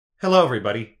Hello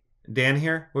everybody, Dan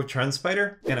here with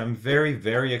TrendSpider, and I'm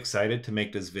very excited to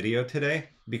make this video today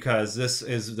because this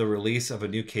is the release of a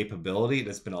new capability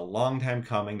that's been a long time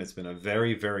coming, that's been a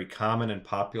very common and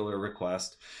popular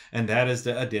request, and that is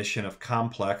the addition of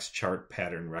complex chart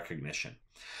pattern recognition.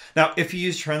 Now, if you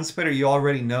use TrendSpider, you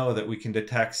already know that we can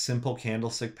detect simple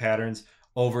candlestick patterns,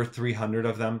 over 300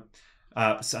 of them,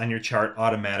 on your chart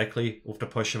automatically with the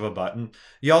push of a button.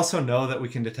 You also know that we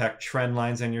can detect trend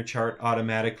lines on your chart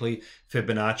automatically,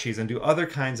 Fibonacci's, and do other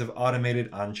kinds of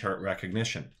automated on-chart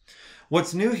recognition.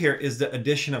 What's new here is the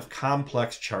addition of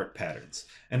complex chart patterns,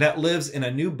 and that lives in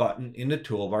a new button in the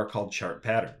toolbar called Chart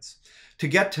Patterns. To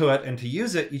get to it and to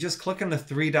use it, you just click on the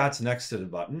three dots next to the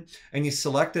button and you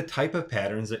select the type of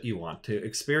patterns that you want to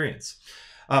experience.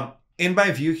 In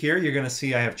my view here, you're going to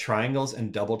see I have triangles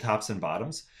and double tops and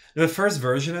bottoms. The first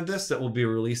version of this that will be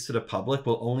released to the public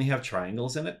will only have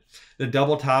triangles in it. The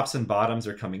double tops and bottoms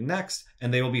are coming next,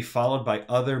 and they will be followed by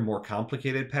other more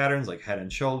complicated patterns like head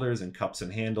and shoulders and cups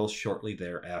and handles shortly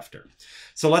thereafter.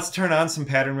 So let's turn on some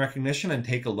pattern recognition and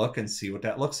take a look and see what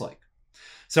that looks like.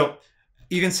 So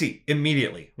you can see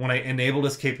immediately when I enable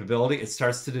this capability, it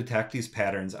starts to detect these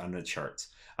patterns on the charts.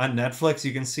 On Netflix,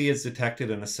 you can see it's detected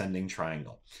an ascending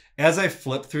triangle. As I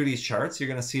flip through these charts, you're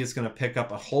going to see it's going to pick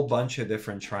up a whole bunch of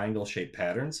different triangle-shaped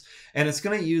patterns, and it's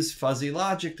going to use fuzzy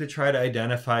logic to try to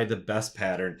identify the best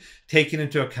pattern, taking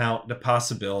into account the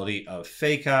possibility of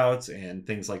fake outs and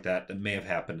things like that that may have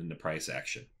happened in the price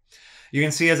action. You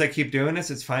can see as I keep doing this,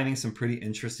 it's finding some pretty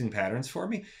interesting patterns for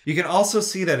me. You can also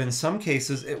see that in some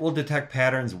cases, it will detect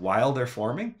patterns while they're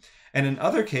forming. And in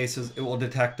other cases, it will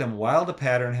detect them while the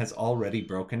pattern has already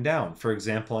broken down. For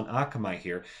example, in Akamai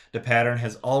here, the pattern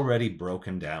has already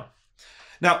broken down.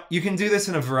 Now, you can do this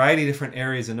in a variety of different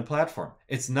areas in the platform.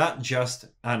 It's not just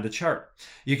on the chart.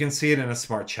 You can see it in a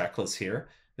smart checklist here.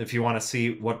 If you want to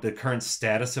see what the current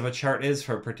status of a chart is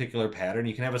for a particular pattern,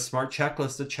 you can have a smart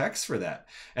checklist that checks for that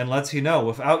and lets you know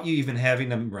without you even having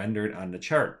them rendered on the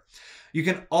chart. You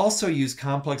can also use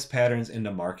complex patterns in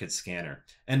the market scanner.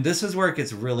 And this is where it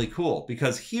gets really cool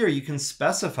because here you can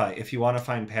specify if you want to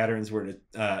find patterns where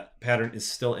the pattern is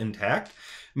still intact,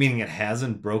 meaning it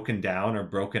hasn't broken down or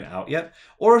broken out yet,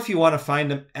 or if you want to find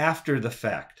them after the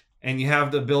fact. And you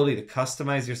have the ability to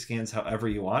customize your scans however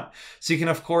you want. So you can,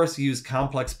 of course, use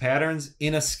complex patterns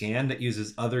in a scan that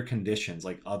uses other conditions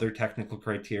like other technical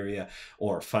criteria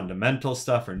or fundamental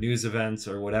stuff or news events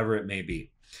or whatever it may be.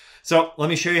 So let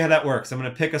me show you how that works. I'm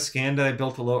going to pick a scan that I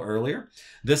built a little earlier.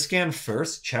 This scan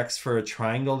first checks for a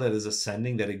triangle that is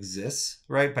ascending that exists,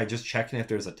 right? By just checking if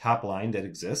there's a top line that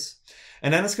exists.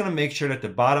 And then it's going to make sure that the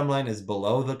bottom line is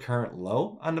below the current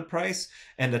low on the price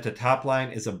and that the top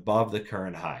line is above the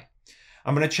current high.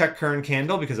 I'm going to check current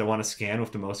candle because I want to scan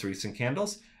with the most recent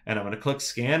candles. And I'm going to click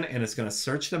scan and it's going to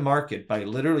search the market by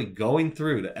literally going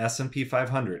through the S&P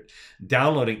 500,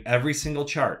 downloading every single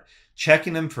chart,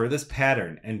 checking them for this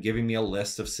pattern and giving me a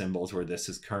list of symbols where this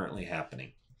is currently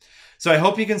happening. So I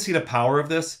hope you can see the power of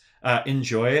this.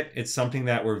 Enjoy it. It's something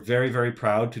that we're very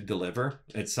proud to deliver.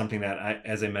 It's something that,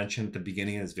 as I mentioned at the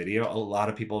beginning of this video, a lot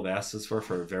of people have asked us for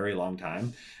a very long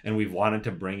time, and we've wanted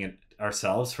to bring it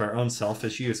ourselves for our own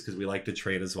selfish use because we like to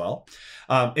trade as well.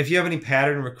 If you have any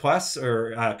pattern requests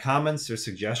or comments or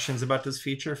suggestions about this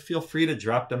feature, feel free to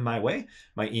drop them my way.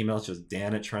 My email is just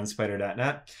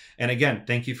dan@trendspider.net. And again,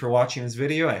 thank you for watching this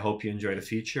video. I hope you enjoyed the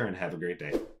feature and have a great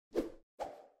day.